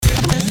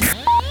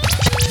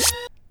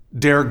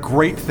Dare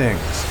great things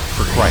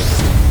for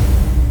Christ.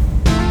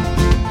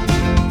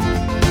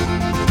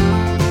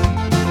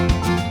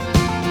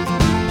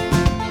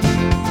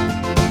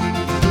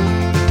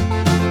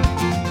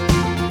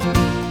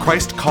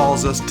 Christ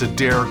calls us to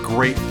dare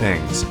great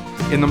things.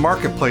 In the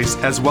marketplace,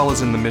 as well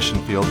as in the mission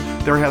field,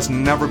 there has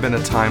never been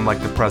a time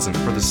like the present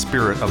for the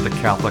spirit of the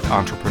Catholic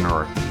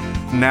entrepreneur.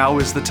 Now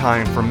is the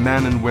time for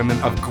men and women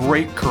of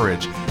great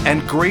courage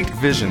and great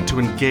vision to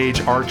engage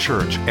our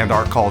church and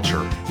our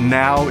culture.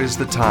 Now is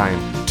the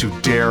time to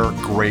dare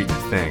great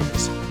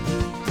things.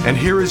 And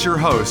here is your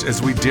host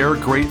as we dare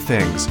great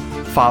things,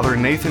 Father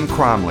Nathan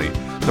Cromly,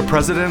 the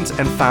president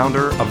and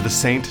founder of the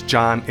St.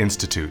 John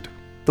Institute.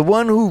 The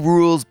one who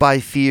rules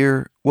by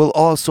fear will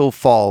also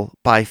fall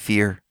by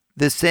fear.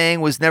 This saying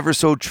was never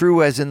so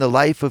true as in the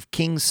life of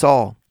King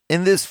Saul.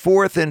 In this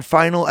fourth and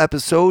final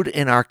episode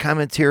in our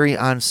commentary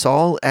on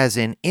Saul as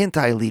an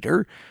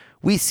anti-leader,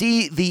 we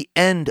see the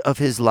end of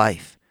his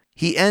life.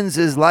 He ends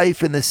his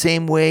life in the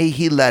same way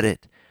he led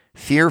it,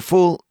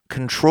 fearful,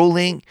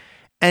 controlling,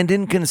 and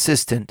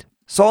inconsistent.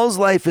 Saul's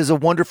life is a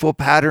wonderful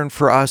pattern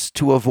for us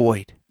to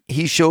avoid.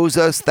 He shows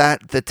us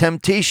that the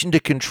temptation to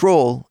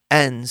control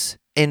ends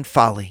in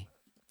folly.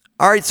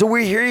 All right, so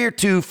we're here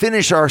to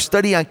finish our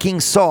study on King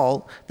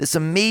Saul, this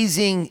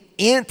amazing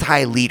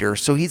anti-leader.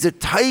 So he's a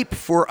type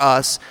for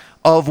us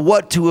of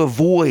what to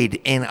avoid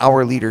in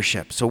our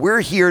leadership. So we're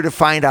here to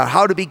find out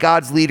how to be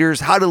God's leaders,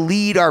 how to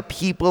lead our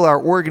people,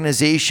 our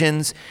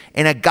organizations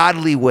in a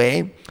godly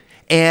way.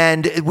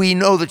 And we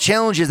know the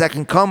challenges that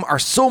can come are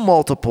so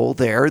multiple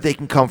there. They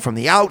can come from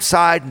the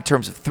outside in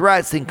terms of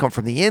threats. They can come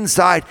from the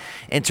inside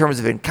in terms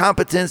of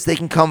incompetence. They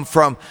can come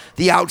from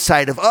the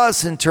outside of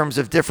us in terms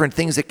of different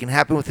things that can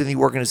happen within the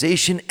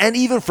organization, and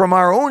even from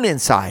our own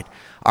inside,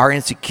 our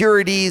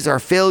insecurities, our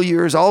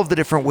failures, all of the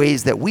different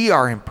ways that we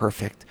are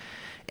imperfect.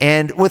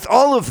 And with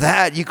all of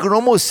that, you could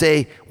almost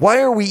say,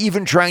 why are we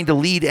even trying to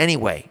lead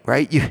anyway,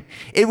 right?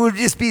 It would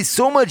just be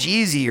so much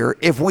easier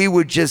if we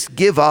would just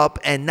give up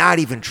and not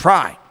even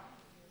try.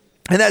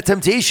 And that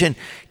temptation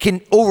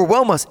can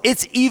overwhelm us.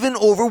 It's even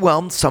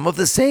overwhelmed some of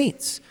the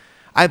saints.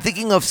 I'm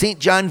thinking of St.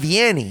 John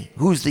Vianney,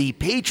 who's the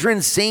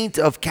patron saint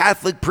of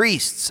Catholic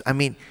priests. I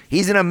mean,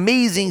 he's an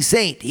amazing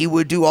saint. He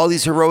would do all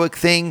these heroic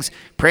things,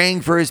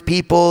 praying for his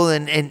people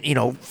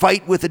and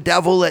fight with the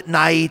devil at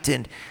night.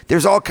 And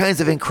there's all kinds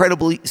of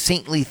incredibly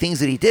saintly things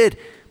that he did.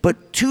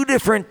 But 2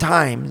 different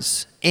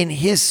times in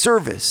his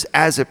service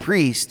as a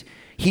priest,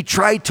 he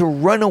tried to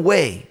run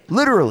away,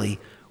 literally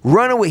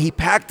run away. He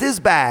packed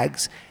his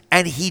bags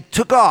and he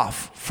took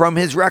off from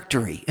his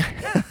rectory.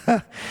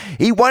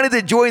 He wanted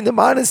to join the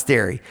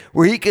monastery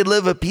where he could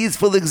live a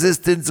peaceful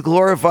existence,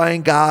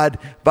 glorifying God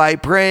by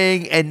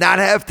praying and not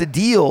have to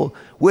deal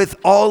with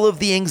all of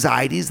the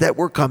anxieties that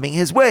were coming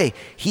his way.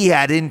 He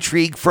had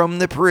intrigue from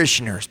the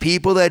parishioners,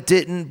 people that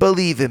didn't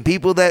believe him,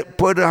 people that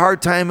put a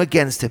hard time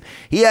against him.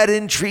 He had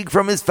intrigue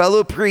from his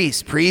fellow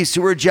priests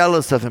who were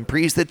jealous of him,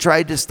 priests that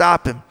tried to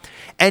stop him.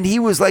 And he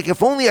was like,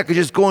 if only I could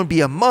just go and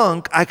be a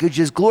monk, I could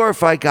just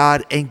glorify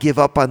God and give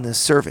up on this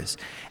service.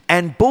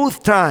 And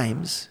both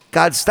times,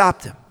 God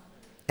stopped him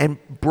and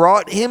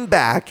brought him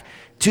back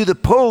to the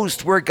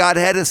post where God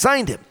had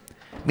assigned him,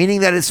 meaning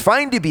that it's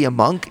fine to be a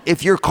monk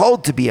if you're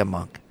called to be a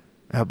monk.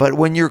 But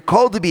when you're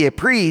called to be a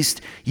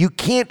priest, you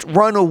can't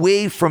run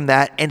away from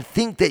that and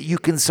think that you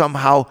can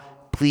somehow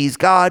please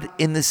God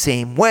in the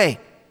same way.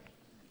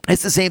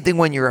 It's the same thing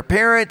when you're a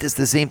parent. It's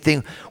the same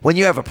thing when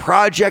you have a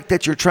project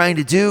that you're trying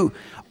to do.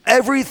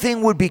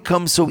 Everything would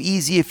become so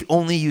easy if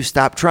only you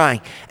stop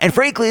trying. And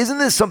frankly, isn't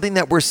this something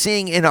that we're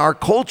seeing in our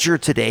culture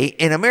today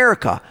in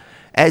America?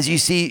 As you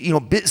see,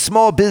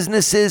 small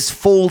businesses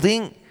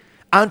folding,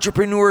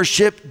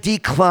 entrepreneurship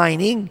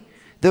declining,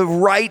 the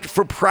right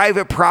for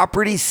private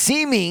property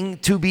seeming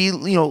to be,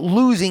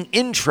 losing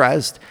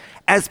interest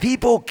as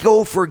people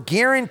go for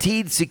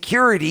guaranteed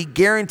security,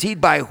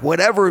 guaranteed by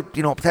whatever,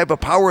 type of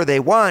power they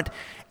want,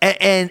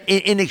 and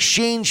in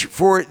exchange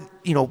for,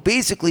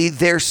 basically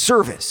their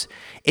service.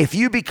 If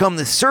you become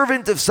the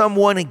servant of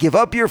someone and give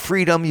up your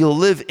freedom, you'll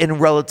live in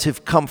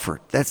relative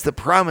comfort. That's the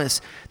promise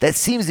that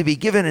seems to be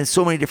given in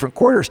so many different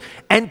quarters,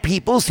 and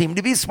people seem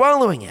to be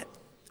swallowing it.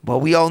 Well,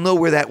 we all know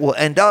where that will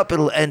end up.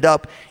 It'll end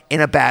up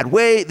in a bad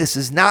way. This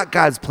is not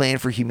God's plan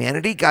for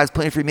humanity. God's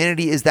plan for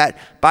humanity is that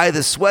by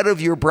the sweat of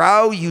your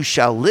brow you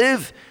shall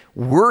live,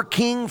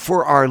 working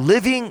for our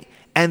living,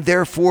 and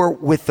therefore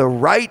with the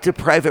right to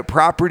private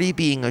property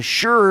being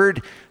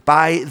assured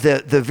by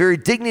the very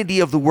dignity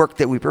of the work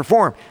that we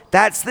perform.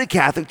 That's the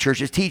Catholic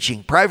Church's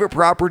teaching. Private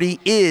property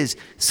is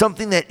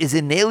something that is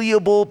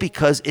inalienable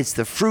because it's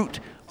the fruit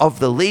of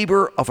the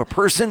labor of a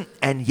person.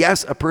 And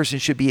yes, a person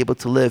should be able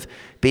to live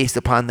based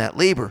upon that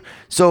labor.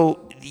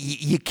 So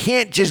you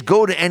can't just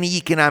go to any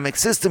economic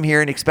system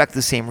here and expect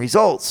the same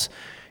results.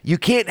 You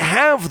can't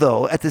have,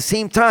 though, at the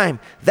same time,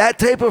 that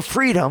type of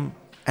freedom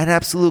and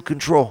absolute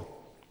control.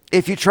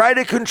 If you try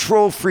to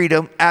control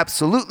freedom,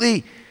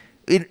 absolutely,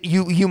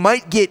 you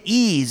might get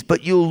ease,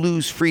 but you'll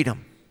lose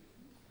freedom.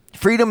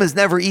 Freedom is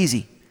never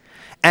easy.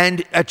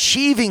 And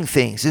achieving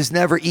things is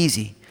never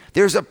easy.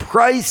 There's a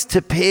price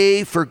to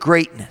pay for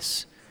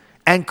greatness.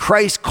 And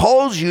Christ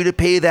calls you to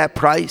pay that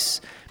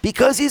price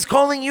because he's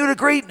calling you to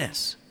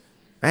greatness.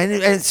 And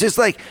it's just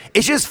like,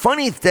 it's just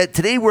funny that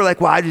today we're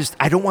like, well,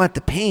 I don't want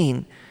the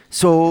pain.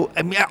 So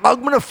I'm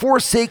going to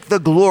forsake the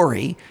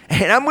glory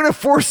and I'm going to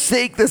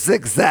forsake the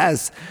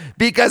success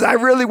because I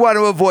really want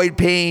to avoid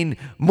pain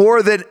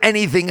more than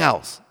anything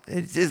else.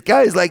 It's just,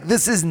 guys, like,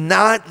 this is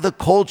not the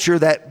culture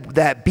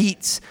that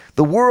beats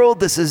the world.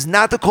 This is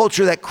not the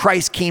culture that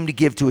Christ came to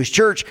give to his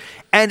church.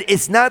 And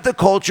it's not the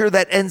culture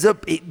that ends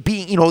up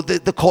being,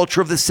 the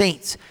culture of the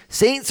saints.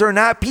 Saints are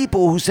not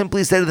people who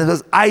simply say to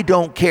themselves, I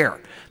don't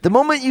care. The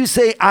moment you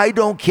say, I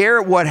don't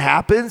care what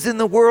happens in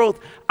the world,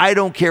 I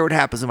don't care what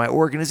happens in my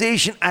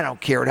organization, I don't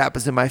care what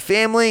happens in my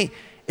family,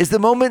 is the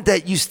moment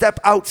that you step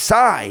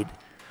outside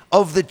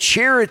of the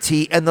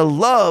charity and the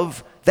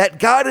love that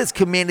God has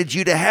commanded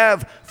you to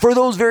have for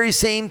those very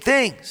same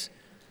things.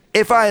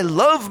 If I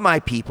love my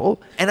people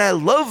and I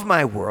love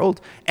my world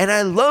and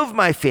I love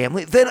my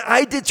family, then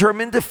I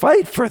determine to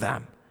fight for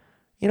them.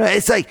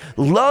 It's like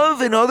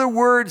love, in other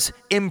words,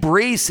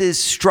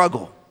 embraces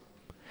struggle.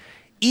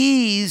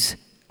 Ease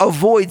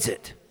avoids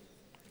it.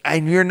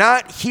 And you're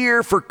not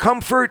here for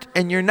comfort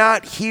and you're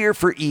not here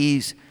for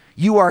ease.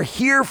 You are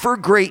here for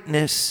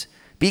greatness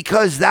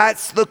because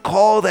that's the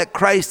call that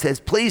Christ has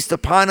placed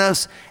upon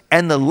us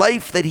and the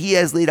life that he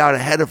has laid out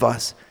ahead of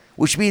us,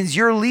 which means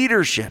your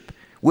leadership,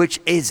 which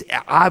is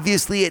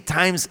obviously at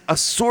times a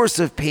source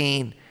of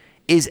pain,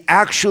 is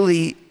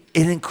actually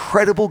an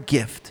incredible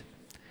gift,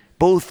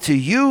 both to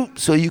you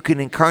so you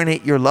can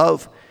incarnate your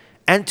love,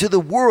 and to the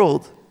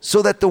world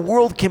so that the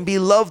world can be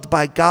loved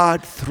by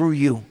God through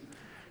you.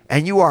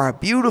 And you are a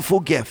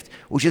beautiful gift,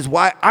 which is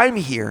why I'm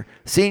here,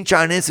 St.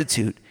 John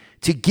Institute,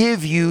 to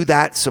give you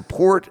that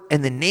support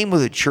in the name of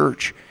the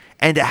church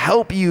and to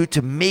help you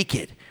to make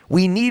it.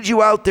 We need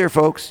you out there,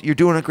 folks. You're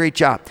doing a great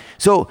job.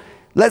 So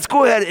let's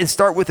go ahead and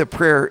start with a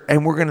prayer,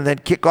 and we're going to then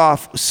kick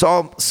off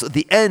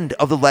the end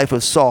of the life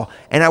of Saul.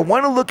 And I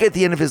want to look at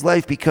the end of his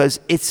life because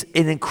it's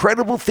an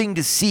incredible thing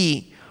to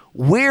see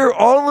where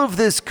all of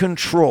this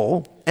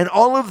control and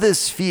all of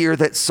this fear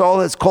that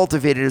Saul has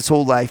cultivated his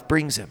whole life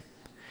brings him.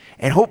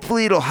 And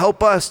hopefully it'll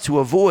help us to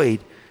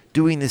avoid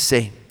doing the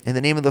same. In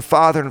the name of the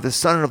Father, and of the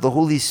Son, and of the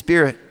Holy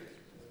Spirit,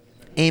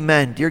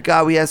 amen. Dear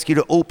God, we ask you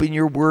to open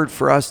your word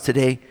for us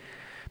today.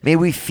 May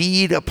we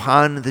feed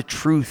upon the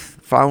truth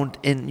found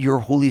in your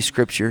holy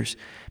scriptures.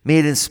 May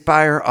it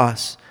inspire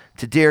us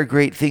to dare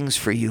great things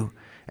for you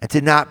and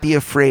to not be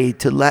afraid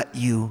to let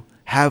you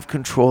have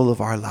control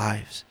of our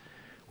lives.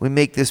 We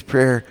make this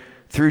prayer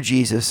through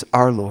Jesus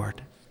our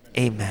Lord.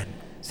 Amen.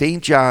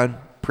 St. John,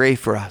 pray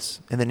for us.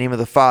 In the name of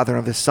the Father, and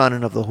of the Son,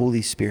 and of the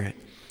Holy Spirit.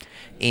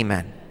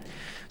 Amen.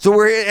 So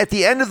we're at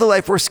the end of the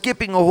life. We're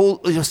skipping a whole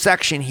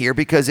section here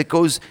because it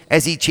goes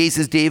as he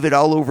chases David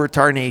all over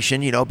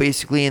tarnation,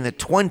 basically in the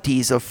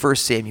 20s of 1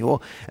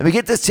 Samuel. And we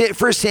get to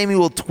 1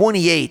 Samuel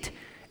 28,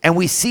 and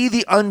we see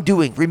the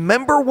undoing.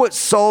 Remember what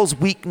Saul's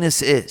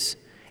weakness is.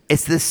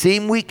 It's the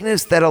same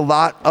weakness that a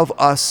lot of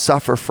us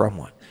suffer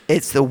from.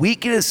 It's the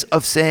weakness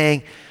of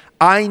saying,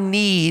 I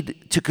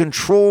need to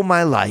control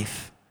my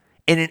life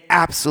in an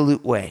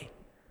absolute way.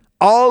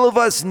 All of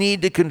us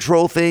need to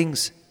control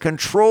things.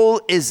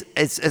 Control is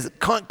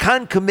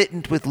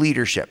concomitant with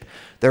leadership.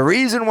 The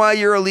reason why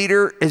you're a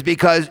leader is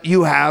because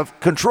you have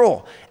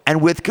control.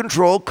 And with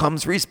control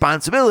comes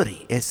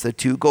responsibility. It's the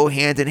two go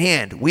hand in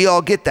hand. We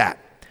all get that.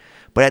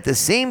 But at the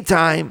same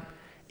time,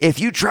 if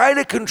you try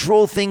to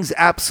control things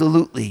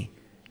absolutely,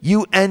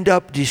 you end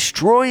up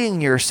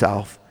destroying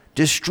yourself,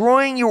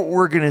 destroying your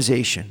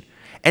organization.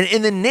 And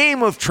in the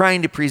name of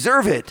trying to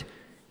preserve it,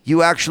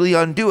 you actually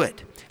undo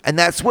it. And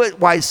that's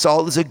why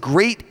Saul is a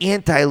great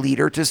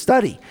anti-leader to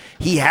study.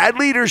 He had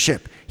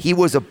leadership. He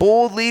was a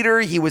bold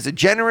leader. He was a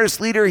generous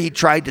leader. He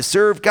tried to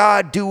serve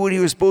God, do what he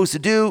was supposed to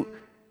do.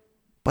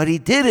 But he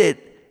did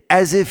it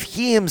as if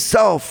he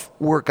himself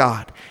were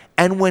God.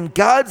 And when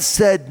God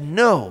said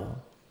no,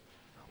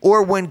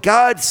 or when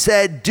God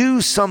said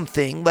do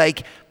something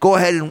like go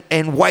ahead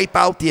and wipe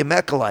out the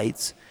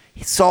Amalekites,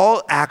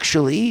 Saul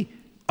actually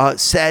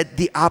said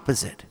the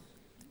opposite.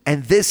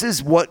 And this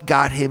is what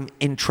got him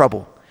in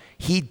trouble.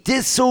 He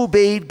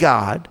disobeyed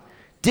God,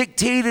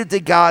 dictated to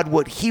God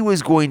what he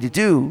was going to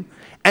do.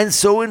 And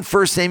so in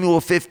 1 Samuel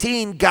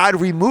 15,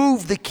 God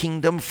removed the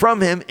kingdom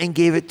from him and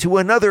gave it to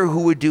another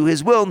who would do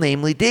his will,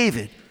 namely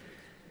David.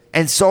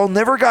 And Saul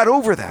never got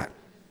over that.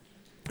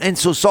 And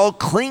so Saul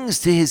clings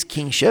to his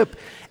kingship.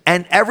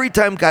 And every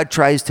time God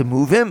tries to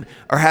move him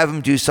or have him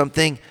do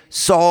something,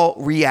 Saul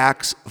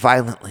reacts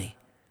violently.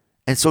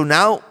 And so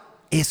now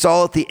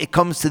Saul, it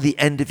comes to the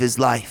end of his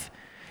life.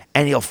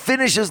 And he'll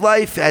finish his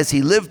life as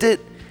he lived it,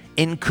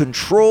 in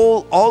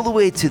control all the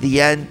way to the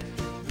end.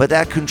 But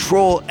that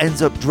control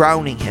ends up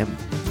drowning him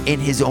in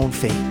his own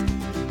fate.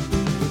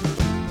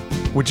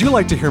 Would you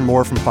like to hear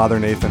more from Father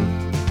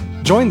Nathan?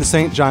 Join the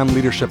St. John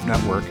Leadership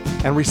Network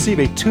and receive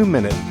a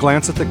 2-minute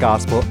glance at the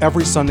gospel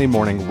every Sunday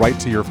morning right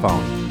to your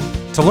phone.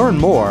 To learn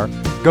more,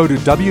 go to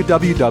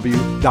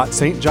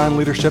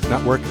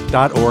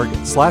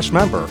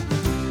www.stjohnleadershipnetwork.org/member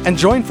and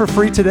join for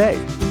free today.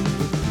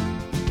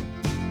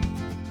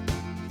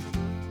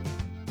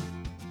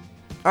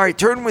 All right,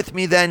 turn with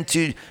me then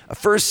to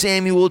 1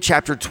 Samuel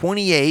chapter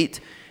 28.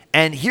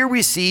 And here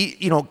we see,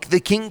 the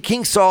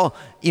King Saul,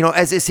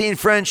 as they say in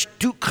French,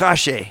 tout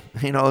craché,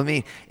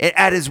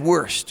 at his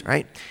worst,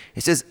 right?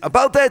 It says,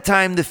 about that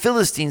time, the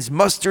Philistines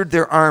mustered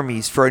their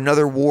armies for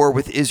another war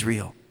with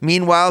Israel.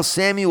 Meanwhile,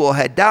 Samuel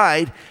had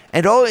died,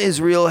 and all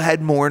Israel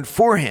had mourned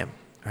for him,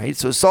 right?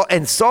 So Saul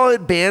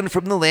had banned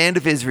from the land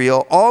of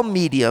Israel all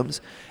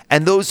mediums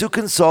and those who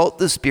consult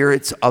the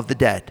spirits of the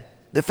dead.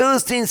 The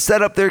Philistines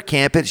set up their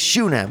camp at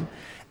Shunem,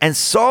 and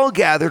Saul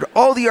gathered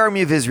all the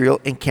army of Israel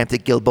and camped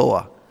at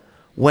Gilboa.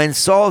 When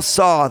Saul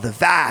saw the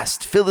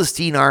vast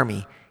Philistine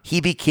army, he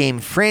became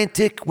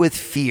frantic with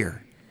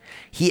fear.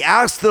 He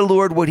asked the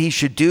Lord what he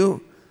should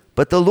do,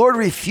 but the Lord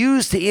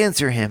refused to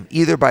answer him,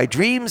 either by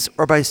dreams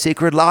or by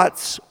sacred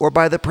lots or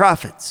by the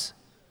prophets.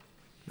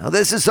 Now,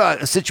 this is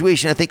a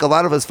situation I think a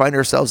lot of us find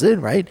ourselves in,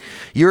 right?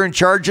 You're in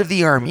charge of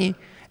the army,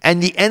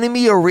 and the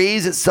enemy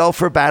arrays itself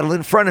for battle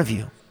in front of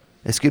you.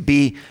 This could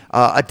be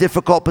a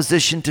difficult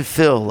position to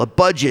fill, a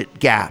budget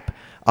gap,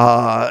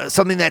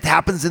 something that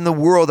happens in the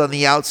world on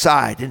the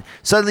outside, and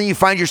suddenly you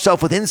find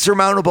yourself with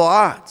insurmountable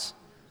odds.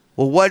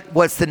 Well,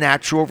 what's the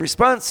natural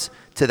response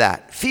to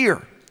that?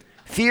 Fear.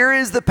 Fear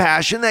is the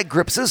passion that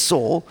grips a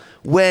soul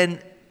when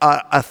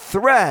a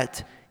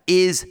threat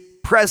is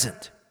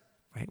present.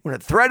 Right? When a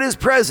threat is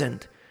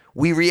present,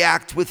 we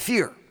react with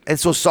fear. And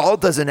so Saul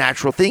does a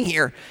natural thing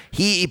here.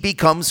 He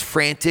becomes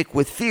frantic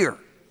with fear.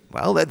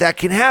 Well, that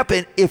can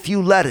happen if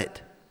you let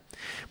it.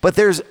 But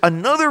there's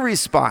another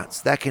response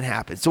that can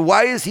happen. So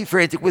why is he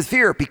frantic with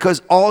fear?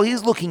 Because all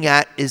he's looking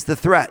at is the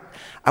threat.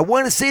 I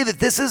want to say that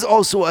this is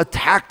also a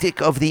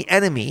tactic of the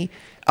enemy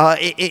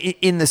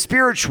in the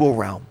spiritual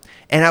realm.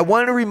 And I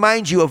want to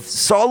remind you of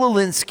Saul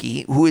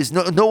Alinsky, who is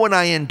no one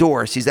I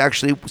endorse. He's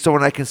actually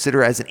someone I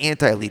consider as an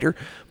anti-leader.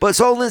 But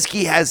Saul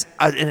Alinsky has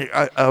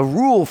a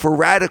rule for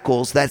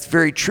radicals that's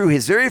very true.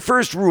 His very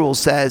first rule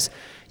says,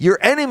 your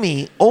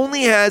enemy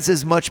only has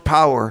as much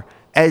power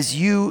as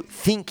you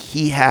think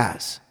he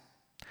has.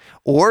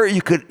 Or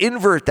you could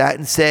invert that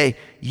and say,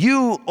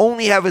 you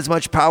only have as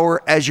much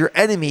power as your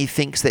enemy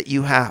thinks that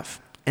you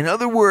have. In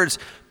other words,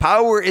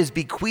 power is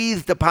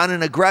bequeathed upon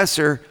an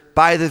aggressor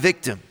by the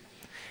victim.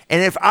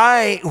 And if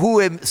I,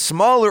 who am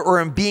smaller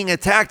or am being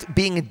attacked,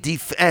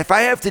 if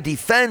I have to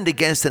defend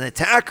against an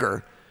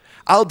attacker,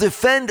 I'll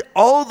defend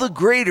all the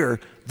greater,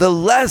 the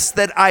less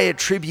that I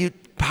attribute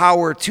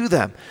power to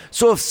them.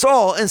 So if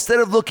Saul,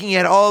 instead of looking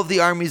at all of the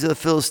armies of the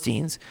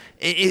Philistines,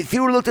 if he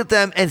would have looked at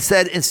them and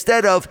said,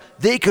 instead of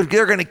they're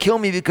going to kill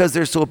me because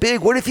they're so big,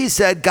 what if he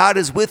said, God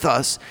is with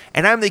us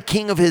and I'm the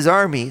king of his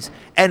armies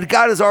and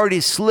God has already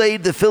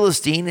slayed the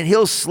Philistine and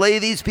he'll slay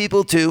these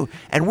people too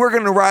and we're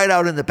going to ride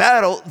out in the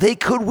battle? They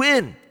could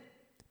win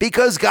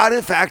because God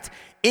in fact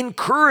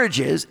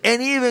encourages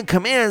and even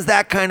commands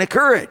that kind of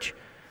courage.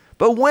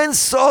 But when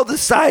Saul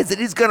decides that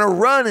he's going to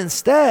run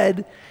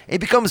instead, he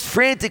becomes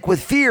frantic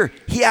with fear,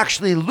 he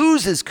actually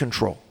loses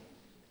control.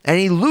 And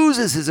he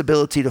loses his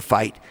ability to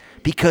fight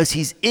because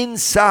he's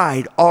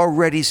inside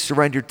already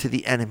surrendered to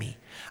the enemy.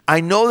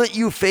 I know that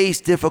you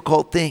face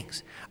difficult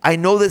things. I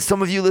know that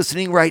some of you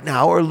listening right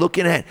now are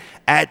looking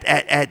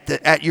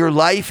at your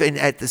life and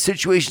at the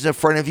situations in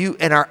front of you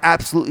and are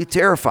absolutely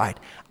terrified.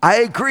 I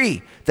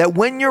agree that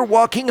when you're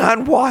walking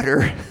on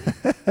water,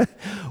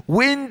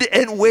 wind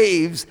and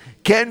waves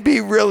can be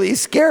really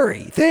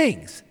scary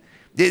things.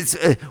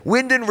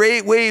 Wind and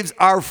waves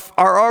are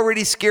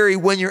already scary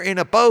when you're in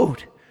a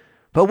boat.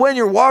 But when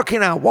you're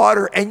walking on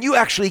water and you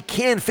actually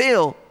can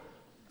fail,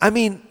 the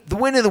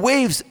wind and the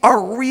waves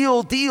are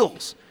real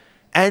deals.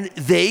 And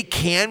they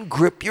can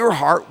grip your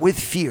heart with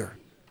fear.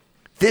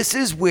 This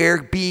is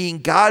where being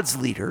God's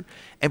leader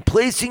and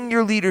placing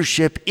your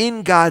leadership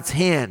in God's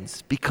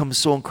hands becomes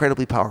so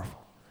incredibly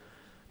powerful.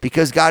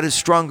 Because God is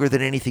stronger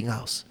than anything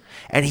else.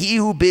 And he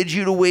who bids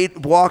you to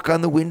walk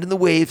on the wind and the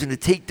waves and to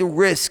take the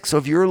risks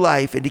of your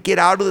life and to get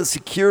out of the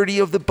security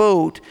of the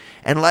boat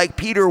and like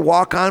Peter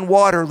walk on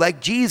water,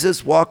 like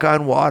Jesus walk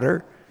on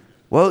water,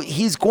 well,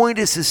 he's going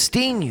to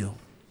sustain you.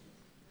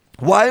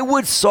 Why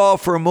would Saul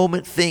for a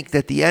moment think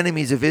that the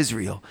enemies of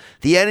Israel,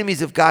 the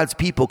enemies of God's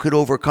people, could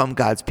overcome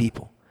God's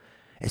people?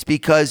 It's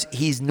because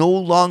he's no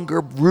longer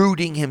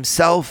rooting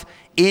himself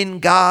in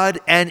God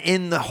and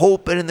in the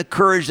hope and in the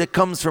courage that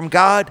comes from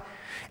God.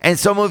 And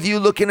some of you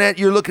you're looking at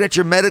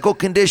your medical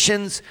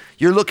conditions.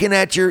 You're looking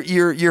at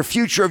your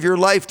future of your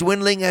life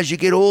dwindling as you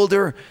get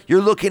older.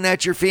 You're looking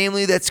at your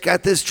family that's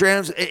got this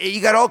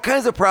you got all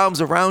kinds of problems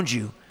around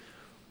you.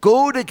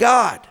 Go to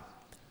God.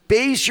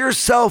 Base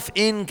yourself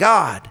in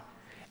God.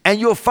 And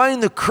you'll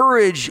find the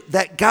courage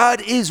that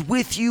God is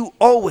with you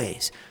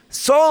always.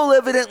 Saul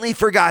evidently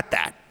forgot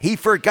that. He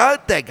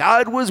forgot that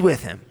God was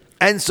with him.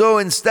 And so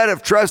instead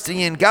of trusting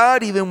in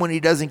God, even when he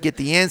doesn't get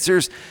the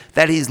answers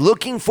that he's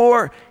looking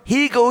for,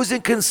 he goes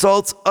and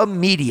consults a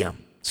medium.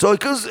 So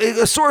it goes,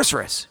 a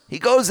sorceress. He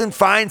goes and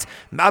finds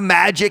a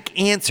magic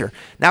answer.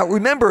 Now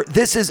remember,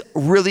 this is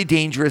really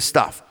dangerous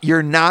stuff.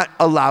 You're not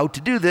allowed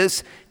to do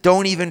this.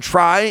 Don't even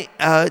try,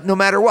 no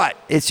matter what.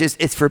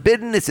 It's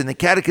forbidden. It's in the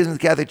Catechism of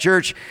the Catholic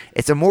Church.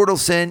 It's a mortal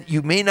sin.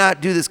 You may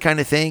not do this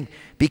kind of thing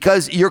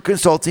because you're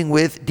consulting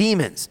with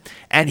demons.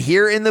 And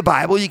here in the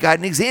Bible, you got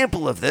an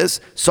example of this.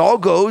 Saul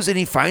goes and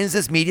he finds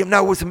this medium.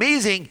 Now what's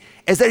amazing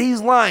is that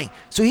he's lying.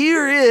 So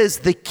here is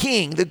the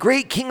king, the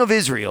great king of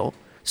Israel,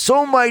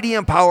 so mighty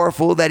and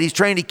powerful that he's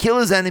trying to kill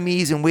his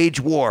enemies and wage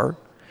war.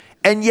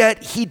 And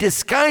yet he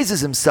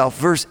disguises himself,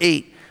 verse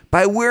 8,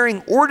 by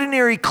wearing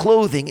ordinary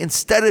clothing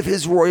instead of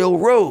his royal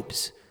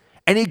robes.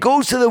 And he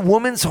goes to the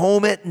woman's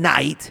home at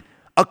night,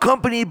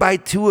 accompanied by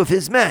 2 of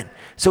his men.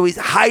 So he's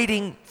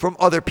hiding from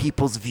other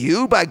people's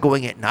view by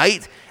going at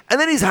night. And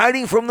then he's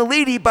hiding from the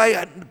lady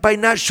by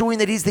not showing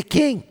that he's the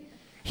king.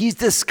 He's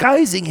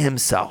disguising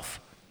himself.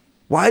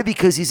 Why?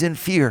 Because he's in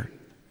fear.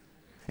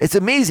 It's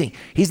amazing.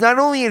 He's not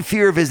only in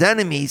fear of his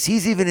enemies,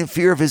 he's even in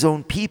fear of his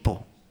own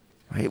people.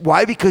 Right?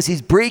 Why? Because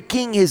he's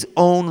breaking his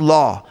own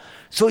law.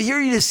 So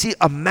here you just see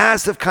a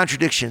massive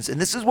contradictions,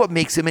 and this is what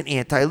makes him an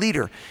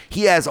anti-leader.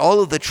 He has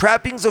all of the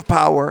trappings of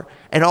power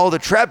and all the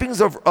trappings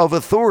of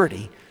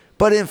authority,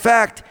 but in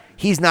fact,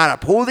 he's not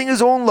upholding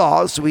his own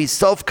laws, so he's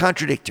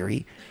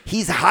self-contradictory.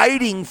 He's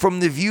hiding from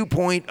the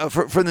viewpoint,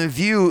 from the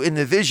view and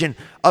the vision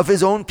of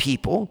his own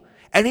people,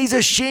 and he's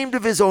ashamed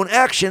of his own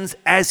actions,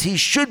 as he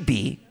should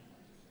be.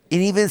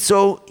 And even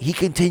so, he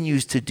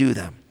continues to do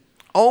them.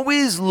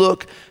 Always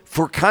look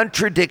for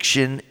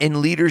contradiction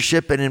in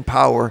leadership and in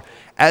power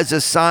as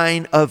a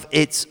sign of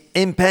its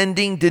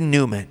impending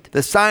denouement.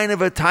 The sign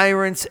of a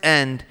tyrant's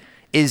end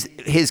is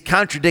his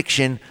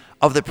contradiction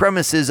of the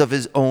premises of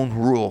his own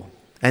rule.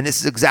 And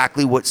this is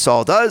exactly what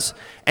Saul does.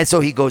 And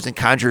so he goes and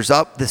conjures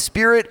up the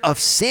spirit of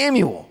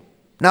Samuel.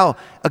 Now,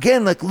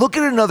 again, look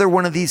at another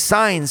one of these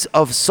signs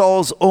of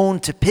Saul's own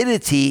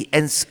tepidity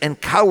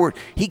and coward.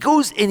 He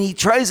goes and he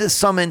tries to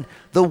summon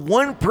the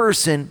one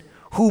person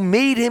who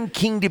made him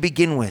king to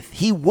begin with.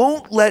 He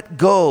won't let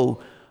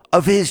go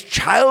of his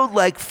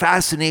childlike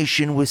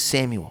fascination with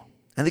Samuel.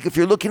 I think if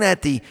you're looking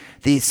at the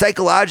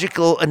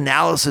psychological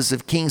analysis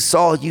of King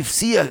Saul, you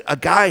see a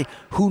guy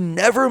who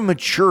never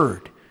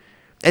matured.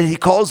 And he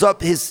calls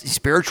up his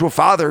spiritual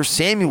father,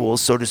 Samuel,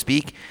 so to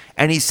speak,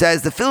 and he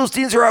says, the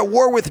Philistines are at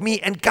war with me,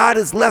 and God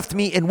has left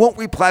me and won't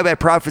reply by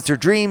prophets or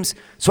dreams,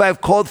 so I have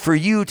called for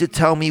you to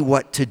tell me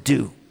what to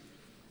do.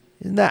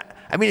 Isn't that,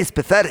 it's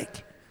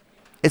pathetic.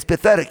 It's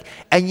pathetic.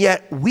 And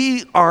yet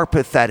we are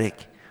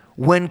pathetic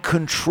when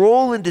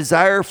control and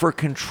desire for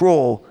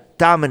control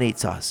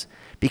dominates us.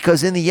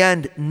 Because in the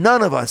end,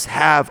 none of us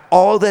have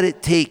all that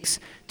it takes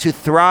to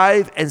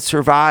thrive and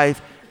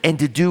survive and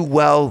to do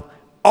well.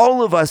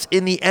 All of us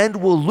in the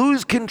end will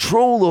lose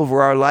control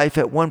over our life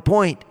at one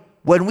point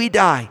when we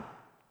die.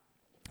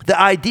 The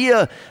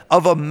idea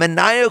of a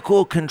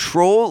maniacal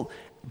control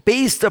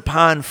based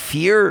upon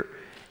fear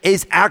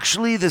is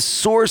actually the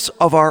source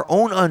of our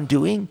own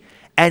undoing.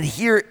 And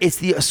here it's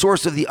the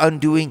source of the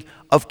undoing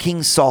of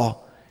King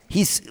Saul.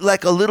 He's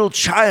like a little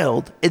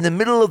child in the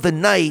middle of the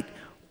night,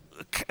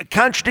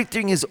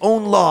 contradicting his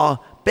own law,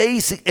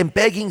 and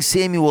begging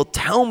Samuel,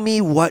 tell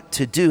me what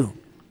to do.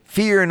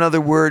 Fear, in other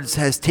words,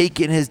 has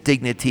taken his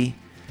dignity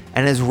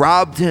and has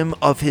robbed him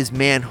of his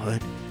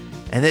manhood.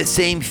 And that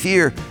same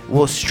fear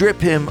will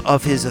strip him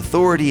of his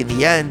authority in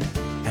the end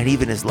and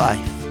even his life.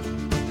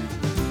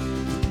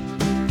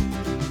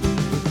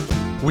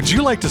 Would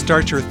you like to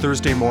start your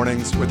Thursday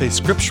mornings with a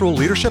scriptural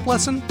leadership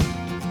lesson?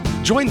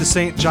 Join the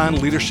St. John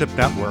Leadership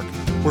Network,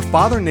 where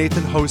Father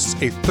Nathan hosts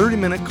a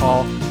 30-minute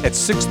call at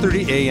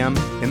 6:30 a.m.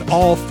 in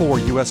all 4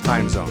 U.S.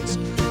 time zones.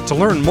 To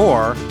learn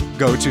more,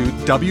 go to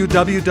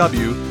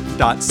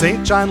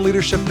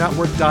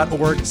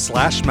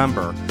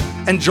www.stjohnleadershipnetwork.org/member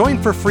and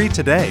join for free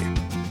today.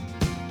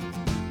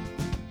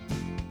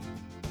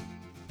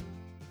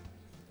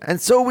 And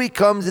so we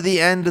come to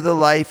the end of the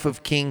life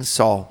of King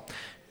Saul.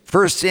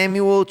 1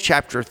 Samuel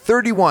chapter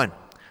 31.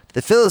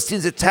 The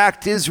Philistines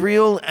attacked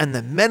Israel, and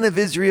the men of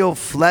Israel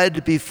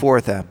fled before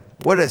them.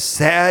 What a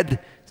sad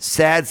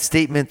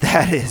statement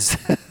that is.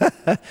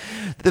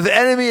 The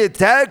enemy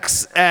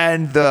attacks,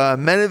 and the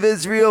men of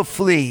Israel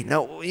flee.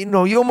 Now,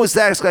 you almost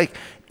ask,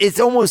 it's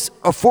almost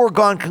a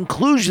foregone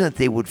conclusion that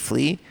they would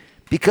flee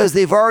because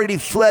they've already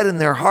fled in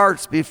their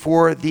hearts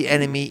before the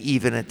enemy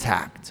even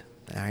attacked.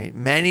 All right?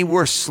 Many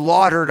were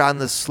slaughtered on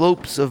the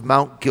slopes of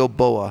Mount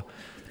Gilboa.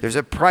 There's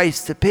a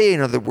price to pay,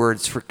 in other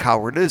words, for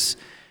cowardice,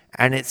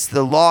 and it's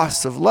the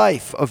loss of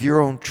life of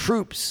your own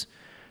troops.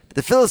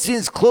 The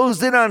Philistines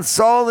closed in on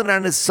Saul and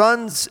on his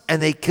sons,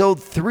 and they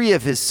killed 3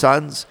 of his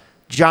sons,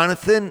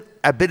 Jonathan,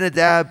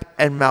 Abinadab,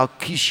 and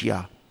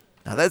Malchishua.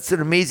 Now that's an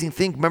amazing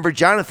thing. Remember,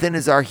 Jonathan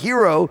is our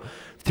hero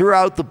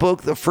throughout the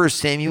book of 1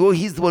 Samuel.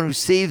 He's the one who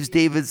saves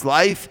David's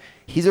life.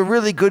 He's a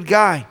really good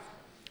guy,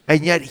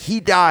 and yet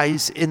he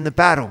dies in the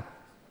battle.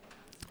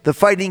 The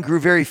fighting grew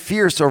very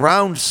fierce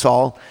around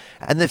Saul,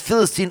 and the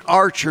Philistine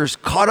archers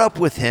caught up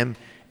with him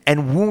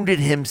and wounded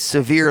him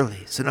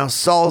severely. So now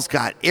Saul's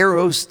got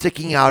arrows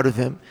sticking out of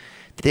him.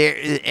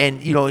 There,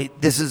 and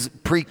this is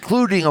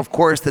precluding, of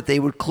course, that they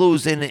would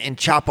close in and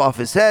chop off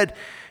his head.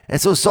 And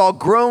so Saul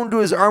groaned to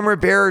his armor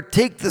bearer,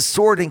 "Take the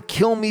sword and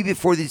kill me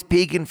before these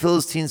pagan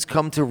Philistines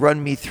come to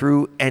run me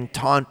through and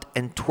taunt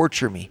and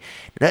torture me."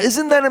 Now,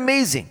 isn't that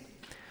amazing?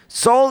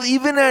 Saul,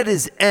 even at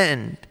his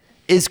end,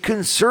 is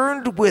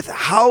concerned with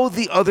how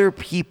the other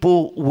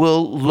people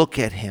will look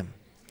at him.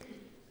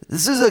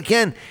 This is,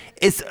 again,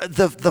 it's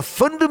the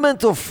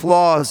fundamental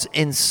flaws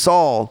in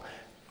Saul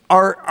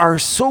are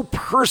so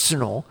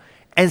personal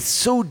and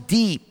so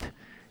deep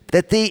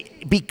that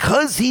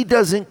because he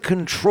doesn't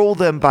control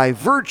them by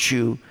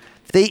virtue,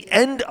 they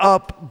end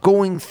up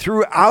going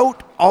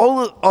throughout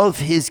all of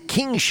his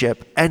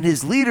kingship and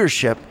his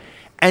leadership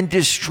and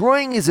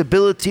destroying his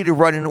ability to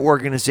run an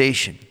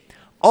organization.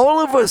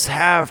 All of us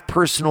have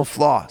personal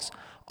flaws.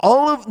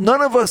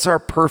 None of us are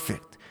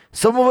perfect.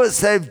 Some of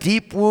us have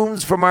deep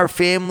wounds from our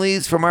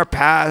families, from our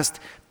past,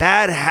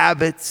 bad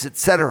habits,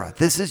 etc.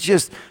 This is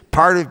just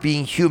part of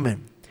being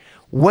human.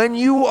 When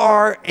you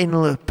are in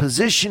a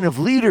position of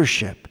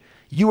leadership,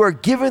 you are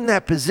given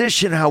that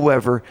position,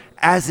 however,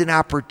 as an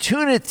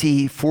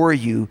opportunity for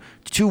you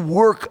to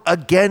work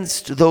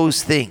against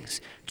those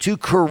things, to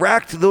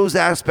correct those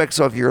aspects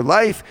of your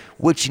life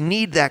which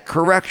need that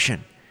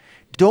correction.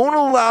 Don't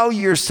allow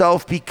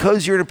yourself,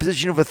 because you're in a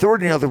position of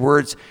authority, in other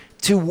words,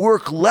 to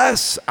work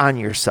less on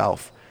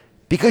yourself,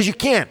 because you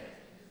can't.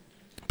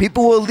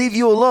 People will leave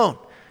you alone,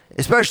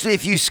 especially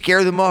if you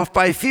scare them off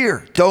by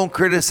fear. Don't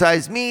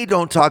criticize me.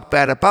 Don't talk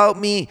bad about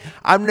me.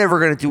 I'm never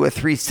going to do a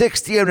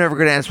 360. I'm never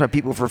going to ask my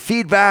people for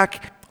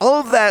feedback. All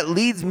of that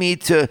leads me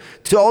to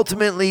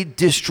ultimately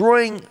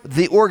destroying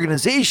the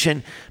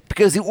organization,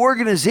 because the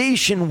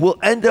organization will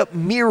end up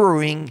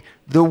mirroring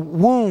the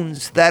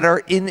wounds that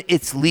are in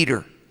its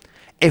leader.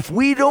 If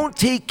we don't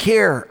take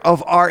care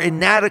of our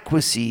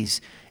inadequacies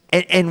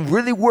and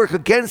really work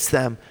against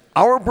them,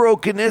 our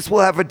brokenness will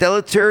have a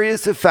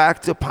deleterious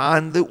effect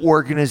upon the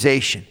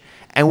organization,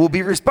 and we'll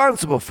be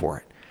responsible for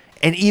it.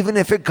 And even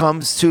if it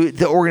comes to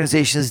the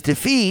organization's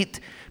defeat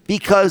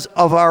because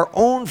of our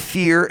own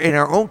fear and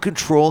our own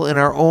control and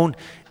our own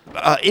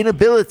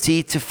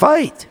inability to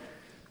fight.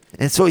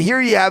 And so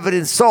here you have it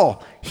in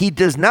Saul. He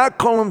does not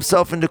call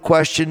himself into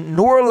question,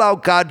 nor allow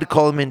God to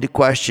call him into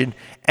question,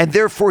 and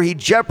therefore he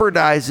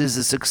jeopardizes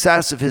the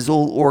success of his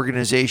whole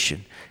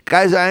organization.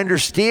 Guys, I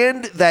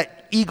understand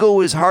that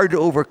ego is hard to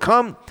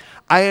overcome.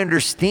 I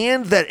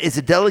understand that it's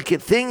a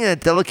delicate thing and a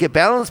delicate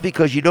balance,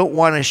 because you don't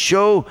want to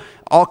show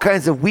all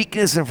kinds of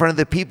weakness in front of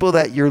the people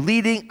that you're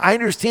leading. I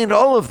understand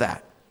all of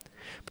that.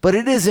 But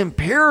it is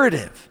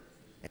imperative,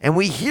 and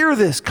we hear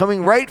this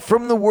coming right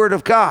from the Word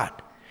of God,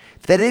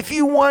 that if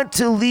you want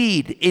to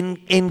lead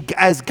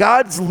as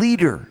God's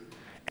leader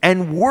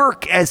and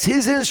work as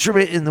his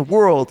instrument in the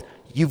world,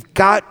 you've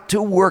got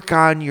to work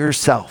on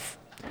yourself.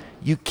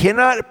 You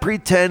cannot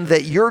pretend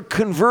that your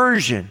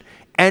conversion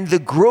and the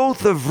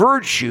growth of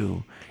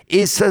virtue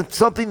is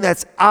something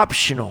that's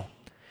optional.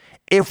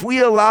 If we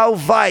allow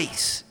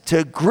vice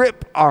to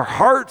grip our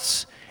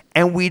hearts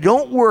and we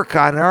don't work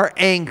on our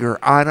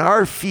anger, on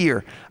our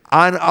fear,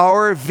 on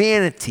our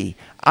vanity,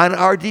 on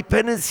our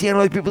dependency on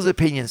other people's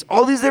opinions,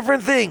 all these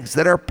different things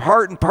that are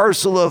part and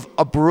parcel of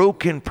a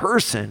broken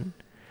person,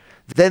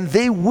 then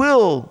they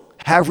will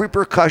have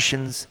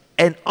repercussions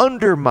and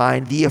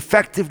undermine the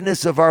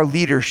effectiveness of our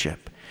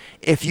leadership.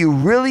 If you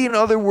really, in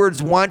other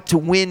words, want to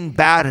win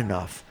bad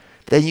enough,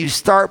 then you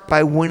start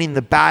by winning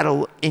the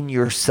battle in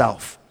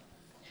yourself.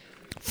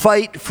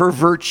 Fight for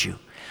virtue.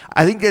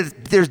 I think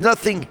that there's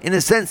nothing, in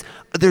a sense,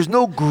 there's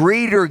no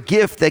greater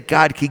gift that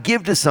God could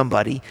give to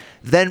somebody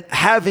than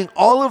having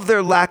all of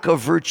their lack of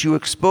virtue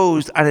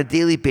exposed on a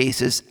daily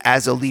basis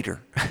as a leader.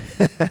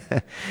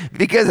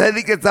 Because I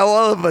think that's how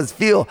all of us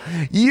feel.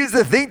 You used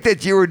to think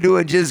that you were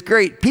doing just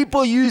great.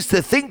 People used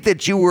to think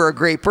that you were a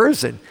great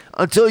person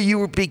until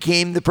you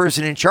became the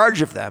person in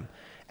charge of them.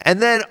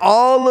 And then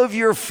all of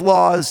your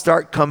flaws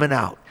start coming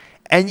out.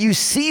 And you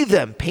see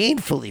them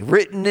painfully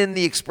written in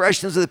the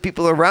expressions of the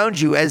people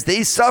around you as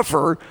they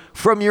suffer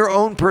from your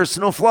own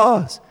personal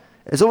flaws.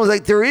 It's almost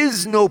like there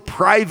is no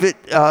private,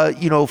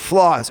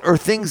 flaws or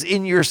things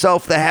in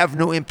yourself that have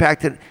no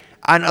impact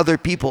on other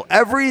people.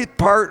 Every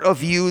part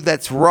of you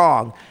that's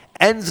wrong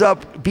ends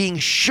up being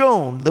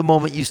shown the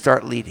moment you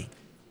start leading.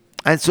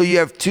 And so you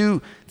have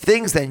two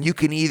things then. You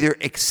can either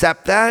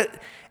accept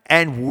that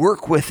and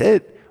work with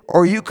it,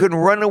 or you can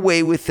run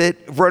away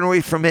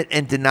from it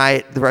and deny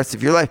it the rest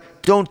of your life.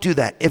 Don't do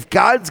that. If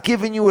God's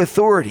given you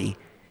authority,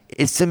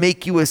 it's to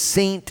make you a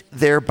saint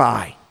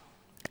thereby.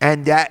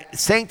 And that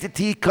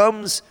sanctity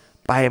comes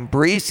by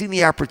embracing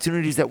the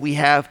opportunities that we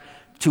have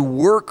to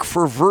work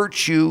for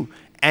virtue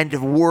and to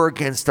war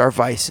against our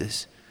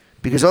vices.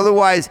 Because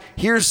otherwise,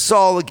 here's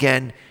Saul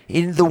again.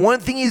 And the one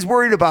thing he's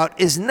worried about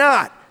is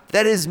not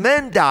that his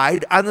men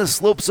died on the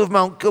slopes of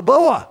Mount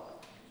Gilboa.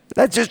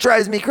 That just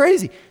drives me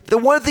crazy. The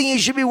one thing he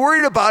should be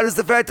worried about is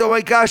the fact, oh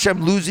my gosh,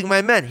 I'm losing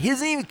my men. He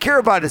doesn't even care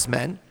about his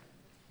men,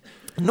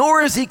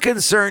 nor is he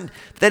concerned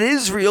that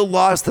Israel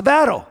lost the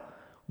battle.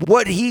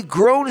 What he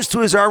groans to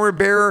his armor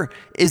bearer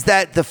is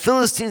that the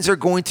Philistines are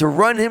going to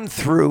run him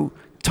through,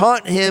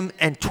 taunt him,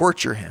 and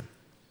torture him.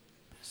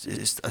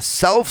 It's a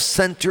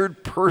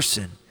self-centered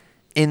person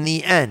in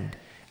the end,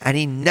 and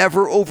he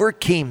never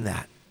overcame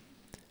that.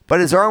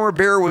 But his armor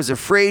bearer was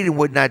afraid and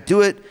would not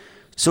do it,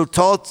 so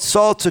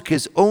Saul took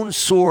his own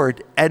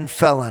sword and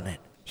fell on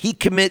it. He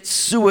commits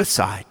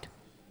suicide,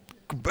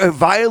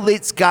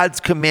 violates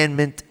God's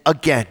commandment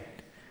again,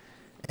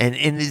 and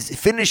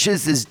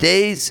finishes his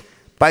days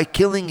by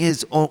killing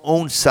his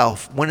own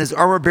self. When his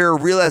armor bearer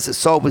realized that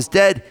Saul was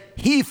dead,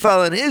 he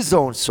fell on his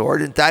own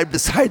sword and died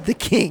beside the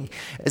king.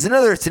 It's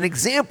an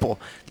example.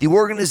 The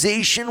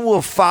organization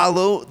will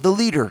follow the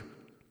leader.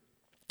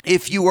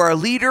 If you are a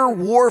leader,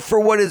 war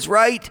for what is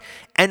right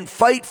and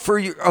fight for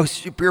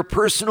your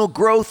personal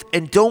growth,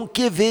 and don't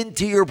give in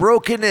to your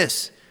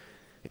brokenness.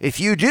 If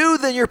you do,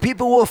 then your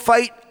people will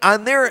fight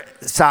on their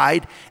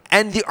side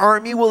and the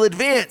army will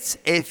advance.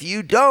 If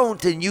you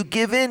don't and you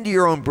give in to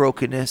your own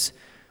brokenness,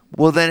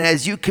 well then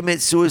as you commit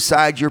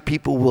suicide, your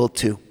people will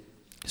too.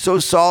 So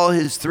Saul,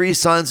 his 3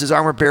 sons, his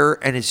armor bearer,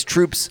 and his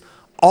troops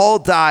all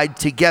died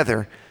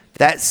together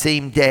that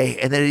same day.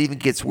 And then it even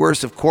gets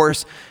worse, of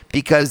course,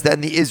 because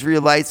then the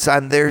Israelites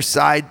on their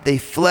side, they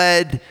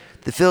fled.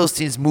 The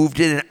Philistines moved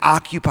in and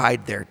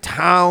occupied their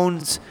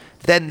towns.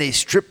 Then they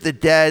stripped the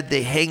dead.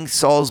 They hanged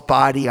Saul's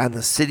body on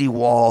the city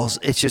walls.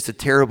 It's just a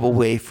terrible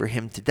way for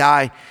him to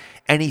die.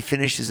 And he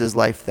finishes his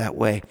life that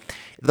way.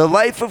 The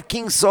life of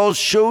King Saul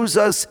shows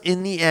us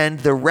in the end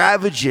the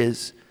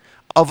ravages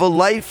of a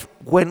life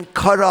when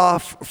cut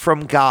off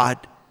from God.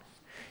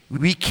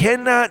 We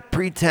cannot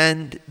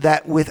pretend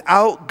that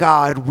without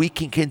God we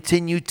can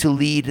continue to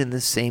lead in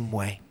the same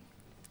way.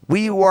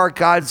 We who are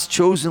God's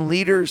chosen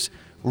leaders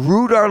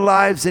root our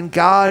lives in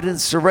God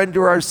and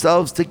surrender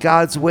ourselves to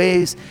God's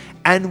ways,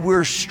 and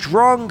we're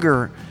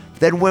stronger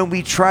than when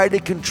we try to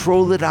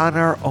control it on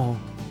our own.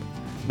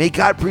 May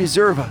God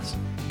preserve us,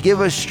 give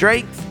us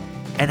strength,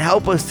 and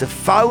help us to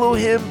follow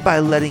him by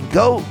letting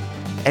go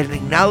and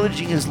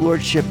acknowledging his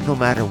lordship no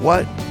matter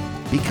what,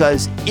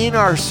 because in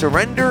our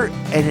surrender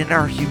and in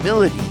our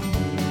humility,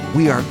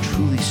 we are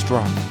truly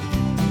strong.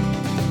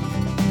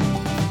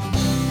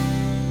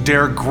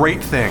 Dare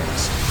great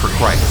things for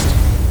Christ.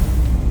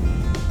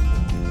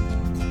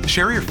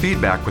 Share your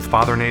feedback with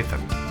Father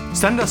Nathan.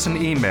 Send us an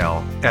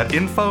email at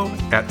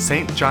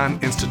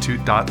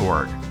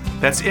info@stjohninstitute.org.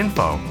 That's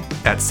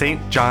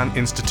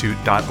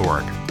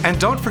info@stjohninstitute.org. And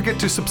don't forget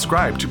to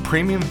subscribe to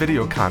premium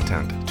video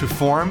content to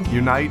form,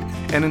 unite,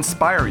 and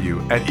inspire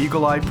you at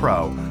Eagle Eye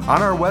Pro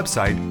on our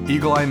website,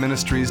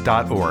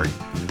 eagleeyeministries.org.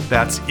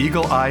 That's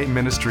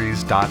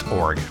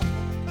eagleeyeministries.org.